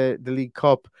the League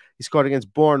Cup. He scored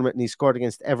against Bournemouth and he scored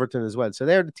against Everton as well. So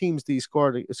they're the teams that he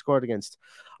scored against.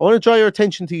 I want to draw your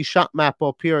attention to his shot map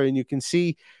up here, and you can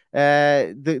see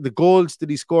the goals that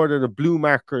he scored are the blue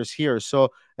markers here.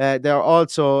 So they're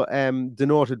also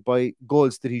denoted by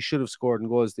goals that he should have scored and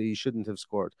goals that he shouldn't have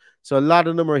scored. So a lot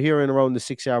of them are here in around the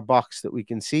 6-yard box that we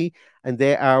can see, and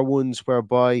they are ones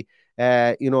whereby he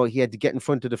had to get in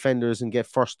front of defenders and get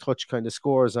first touch kind of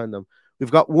scores on them. We've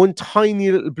got one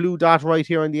tiny little blue dot right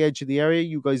here on the edge of the area.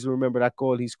 You guys will remember that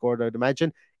goal he scored, I'd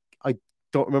imagine. I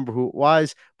don't remember who it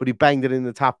was, but he banged it in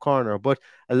the top corner. But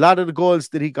a lot of the goals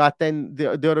that he got then,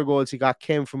 the other goals he got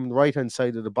came from the right-hand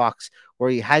side of the box, where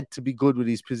he had to be good with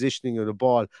his positioning of the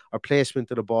ball or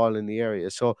placement of the ball in the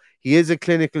area. So he is a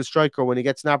clinical striker. When he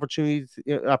gets an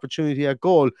opportunity at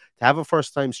goal to have a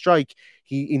first-time strike,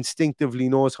 he instinctively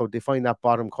knows how to find that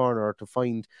bottom corner or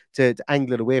to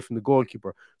angle it away from the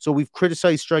goalkeeper. So we've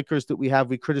criticized strikers that we have.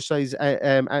 We criticize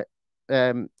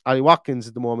Ollie Watkins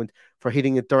at the moment for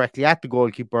hitting it directly at the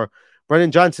goalkeeper.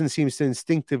 Brennan Johnson seems to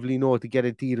instinctively know to get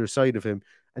it to either side of him,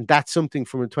 and that's something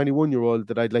from a 21-year-old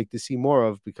that I'd like to see more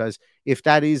of, because if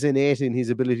that is innate in his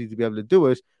ability to be able to do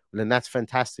it, well, then that's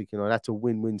fantastic. That's a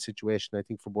win-win situation, I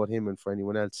think, for both him and for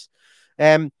anyone else.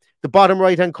 The bottom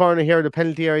right-hand corner here, the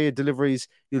penalty area deliveries,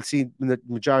 you'll see the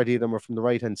majority of them are from the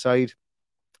right-hand side,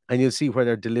 and you'll see where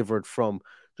they're delivered from.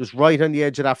 Just right on the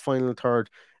edge of that final third.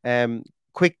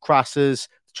 Quick crosses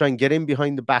to try and get in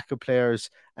behind the back of players,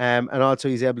 and also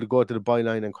he's able to go to the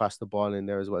byline and cross the ball in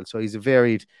there as well. So he's a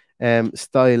varied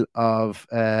style of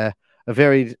a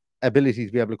varied ability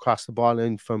to be able to cross the ball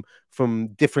in from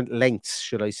different lengths,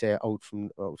 should I say, out from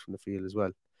the field as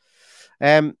well.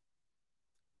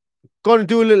 Going to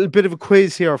do a little bit of a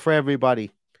quiz here for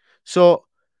everybody. So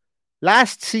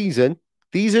last season,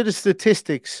 these are the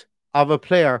statistics of a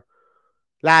player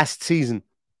last season.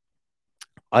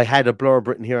 I had a blurb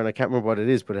written here and I can't remember what it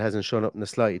is, but it hasn't shown up in the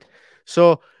slide.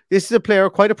 So this is a player,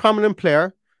 quite a prominent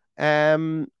player,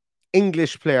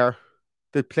 English player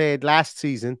that played last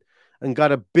season and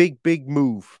got a big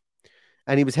move.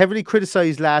 And he was heavily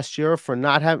criticized last year for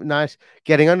not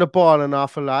getting on the ball an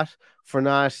awful lot, for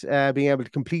not being able to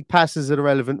complete passes at a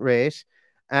relevant rate,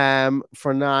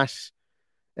 for not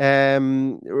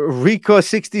Rico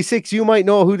 66. You might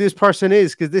know who this person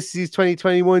is because this is his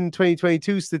 2021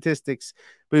 2022 statistics,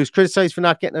 but he was criticized for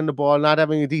not getting on the ball, not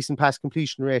having a decent pass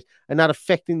completion rate, and not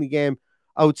affecting the game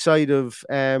outside of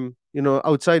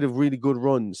outside of really good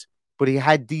runs. But he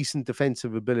had decent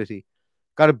defensive ability.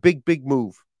 Got a big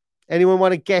move. Anyone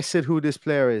want to guess at who this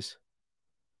player is?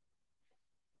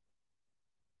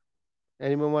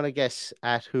 Anyone want to guess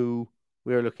at who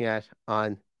we're looking at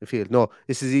on the field? No,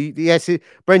 this is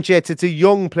Brent Yates. It's a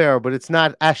young player, but it's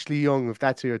not Ashley Young, if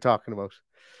that's who you're talking about.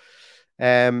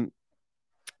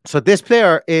 So this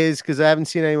player is, because I haven't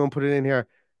seen anyone put it in here,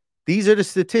 these are the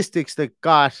statistics that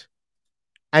got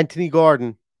Anthony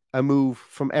Gordon a move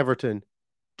from Everton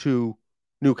to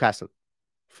Newcastle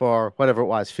for whatever it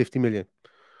was, 50 million.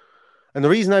 And the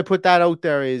reason I put that out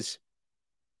there is,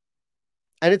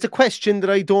 and it's a question that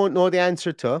I don't know the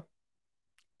answer to,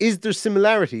 is there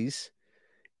similarities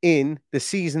in the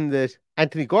season that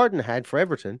Anthony Gordon had for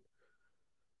Everton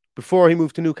before he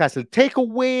moved to Newcastle? Take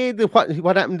away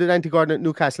what happened to Anthony Gordon at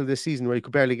Newcastle this season, where he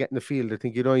could barely get in the field. I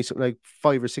think he'd only something like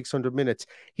 500 or 600 minutes.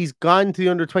 He's gone to the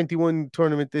under-21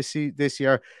 tournament this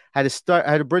year, had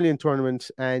a brilliant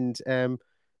tournament, and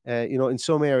in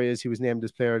some areas he was named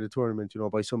as player of the tournament,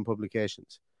 by some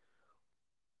publications.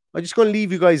 I'm just going to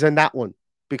leave you guys on that one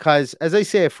because, as I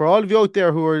say, for all of you out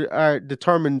there who are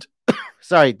determined,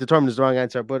 determined is the wrong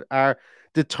answer, but are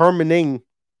determining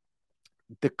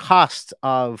the cost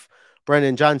of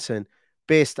Brennan Johnson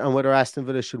based on whether Aston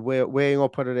Villa should weighing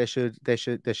up whether they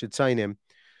should sign him.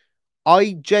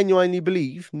 I genuinely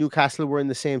believe Newcastle were in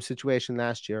the same situation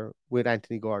last year with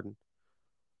Anthony Gordon,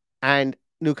 and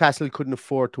Newcastle couldn't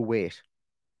afford to wait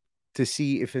to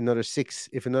see if in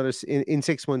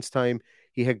 6 months' time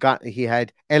he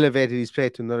had elevated his play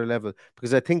to another level,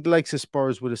 because I think the likes of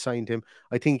Spurs would have signed him.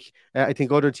 I think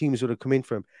other teams would have come in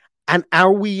for him. And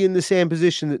are we in the same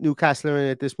position that Newcastle are in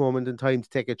at this moment in time to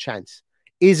take a chance?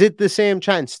 Is it the same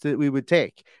chance that we would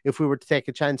take if we were to take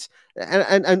a chance?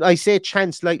 And I say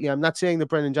chance lightly. I'm not saying that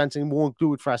Brennan Johnson won't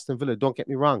do it for Aston Villa. Don't get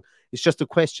me wrong. It's just a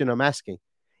question I'm asking.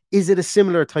 Is it a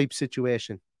similar type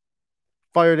situation?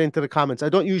 Fire it into the comments. I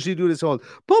don't usually do this whole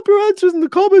pop your answers in the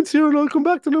comments here and I'll come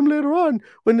back to them later on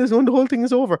when the whole thing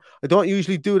is over. I don't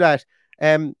usually do that.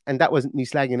 And that wasn't me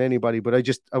slagging anybody, but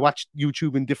I watched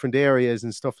YouTube in different areas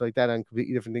and stuff like that on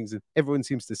completely different things, and everyone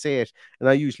seems to say it, and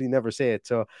I usually never say it.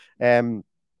 So,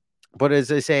 but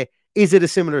as I say, is it a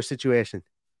similar situation?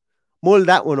 Mull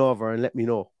that one over and let me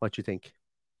know what you think.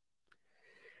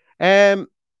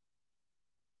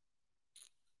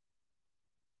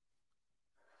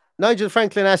 Nigel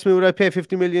Franklin asked me, would I pay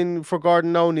 50 million for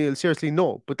Gordon now, Neil? Seriously,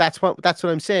 no. But that's what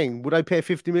I'm saying. Would I pay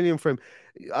 50 million for him?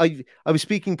 I was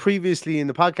speaking previously in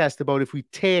the podcast about if we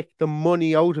take the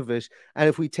money out of it and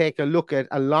if we take a look at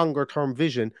a longer term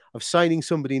vision of signing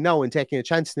somebody now and taking a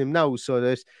chance on him now, so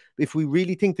that if we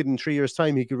really think that in 3 years'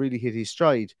 time he could really hit his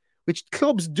stride, which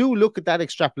clubs do look at that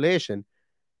extrapolation,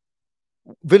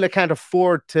 Villa can't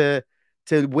afford to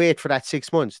wait for that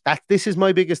 6 months. This is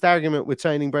my biggest argument with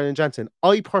signing Brennan Johnson.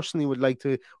 I personally would like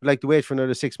to wait for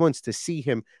another 6 months to see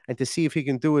him and to see if he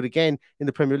can do it again in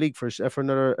the Premier League for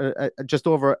another just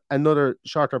over another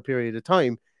shorter period of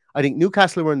time. I think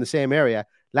Newcastle were in the same area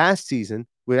last season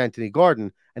with Anthony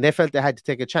Gordon, and they felt they had to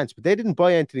take a chance, but they didn't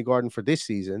buy Anthony Gordon for this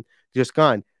season. Just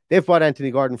gone. They've bought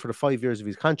Anthony Gordon for the 5 years of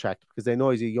his contract because they know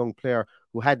he's a young player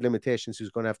who had limitations,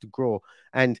 who's going to have to grow.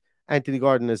 And Anthony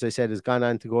Gordon, as I said, has gone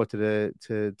on to go to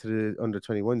the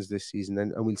under-21s this season,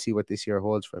 and we'll see what this year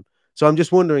holds for him. So I'm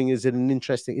just wondering, is it an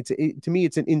interesting? To me,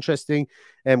 it's an interesting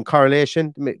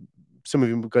correlation. Some of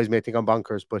you guys may think I'm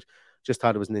bonkers, but just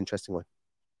thought it was an interesting one.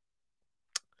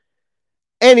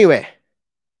 Anyway,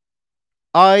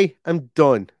 I am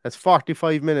done. That's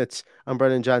 45 minutes on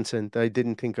Brennan Johnson that I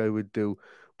didn't think I would do.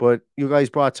 But you guys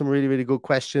brought some really, really good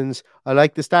questions. I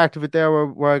like the start of it there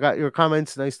where I got your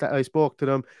comments and I spoke to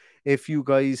them. If you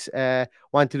guys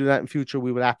want to do that in future,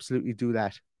 we will absolutely do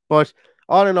that. But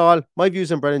all in all, my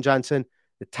views on Brennan Johnson,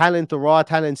 the raw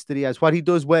talents that he has, what he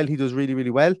does well, he does really,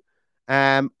 really well.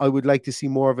 I would like to see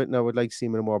more of it, and I would like to see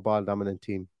him in a more ball dominant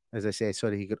team, as I say, so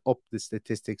that he could up the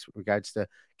statistics with regards to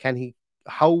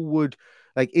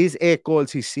is 8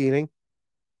 goals his ceiling?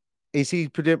 Is he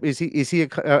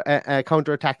a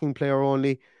counter attacking player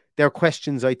only? There are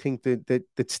questions I think that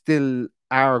still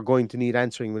are going to need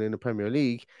answering within the Premier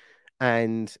League,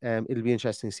 and it'll be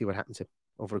interesting to see what happens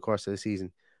over the course of the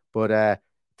season. But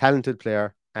talented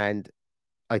player, and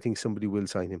I think somebody will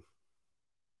sign him.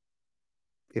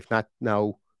 If not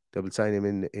now, they will sign him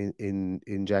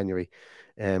in January.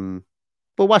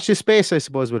 But watch this space, I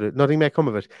suppose, with it. Nothing may come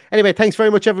of it. Anyway, thanks very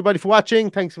much, everybody, for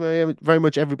watching. Thanks very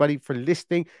much, everybody, for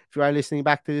listening. If you are listening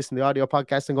back to this in the audio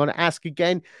podcast, I'm going to ask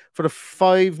again for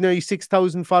the nearly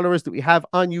 6,000 followers that we have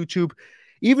on YouTube.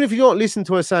 Even if you don't listen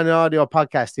to us on an audio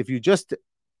podcast, if you just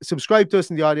subscribe to us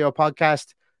in the audio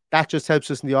podcast, that just helps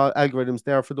us in the algorithms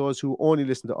there. For those who only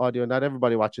listen to audio, not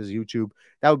everybody watches YouTube.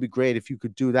 That would be great if you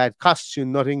could do that. It costs you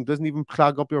nothing, doesn't even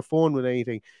clog up your phone with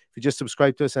anything. If you just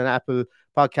subscribe to us on Apple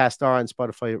Podcast or on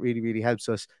Spotify, it really, really helps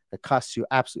us. It costs you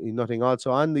absolutely nothing. Also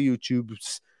on the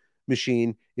YouTube's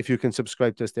machine, if you can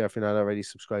subscribe to us there, if you're not already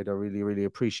subscribed, I really, really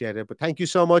appreciate it. But thank you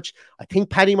so much. I think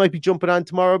Paddy might be jumping on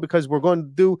tomorrow because we're going to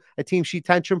do a team sheet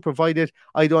tantrum, provided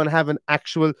I don't have an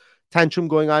actual tantrum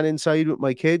going on inside with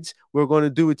my kids. We're going to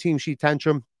do a team sheet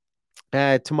tantrum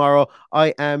tomorrow.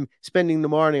 I am spending the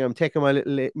morning. I'm taking my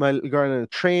little girl on a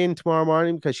train tomorrow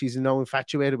morning because she's now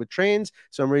infatuated with trains.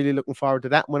 So I'm really looking forward to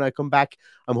that. When I come back,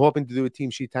 I'm hoping to do a team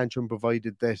sheet tantrum,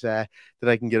 provided that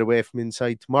I can get away from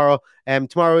inside tomorrow.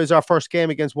 Tomorrow is our first game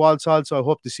against Walsall, so I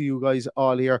hope to see you guys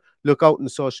all here. Look out on the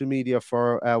social media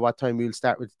for what time we'll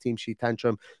start with the team sheet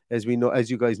tantrum. As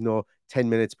you guys know, 10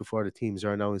 minutes before the teams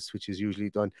are announced, which is usually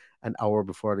done an hour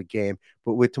before the game.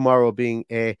 But with tomorrow being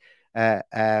a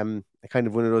kind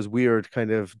of one of those weird kind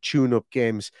of tune-up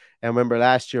games. I remember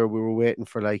last year we were waiting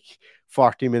for like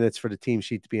 40 minutes for the team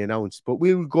sheet to be announced, but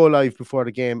we will go live before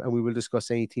the game and we will discuss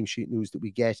any team sheet news that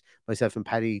we get. Myself and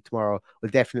Paddy tomorrow.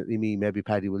 Well, definitely me. Maybe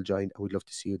Paddy will join. I would love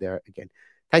to see you there again.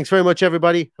 Thanks very much,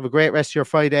 everybody. Have a great rest of your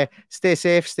Friday. Stay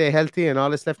safe, stay healthy, and all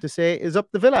that's left to say is up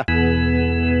the Villa.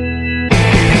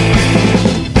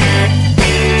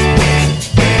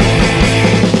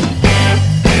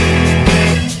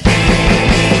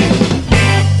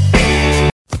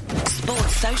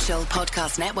 Social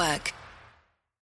Podcast Network.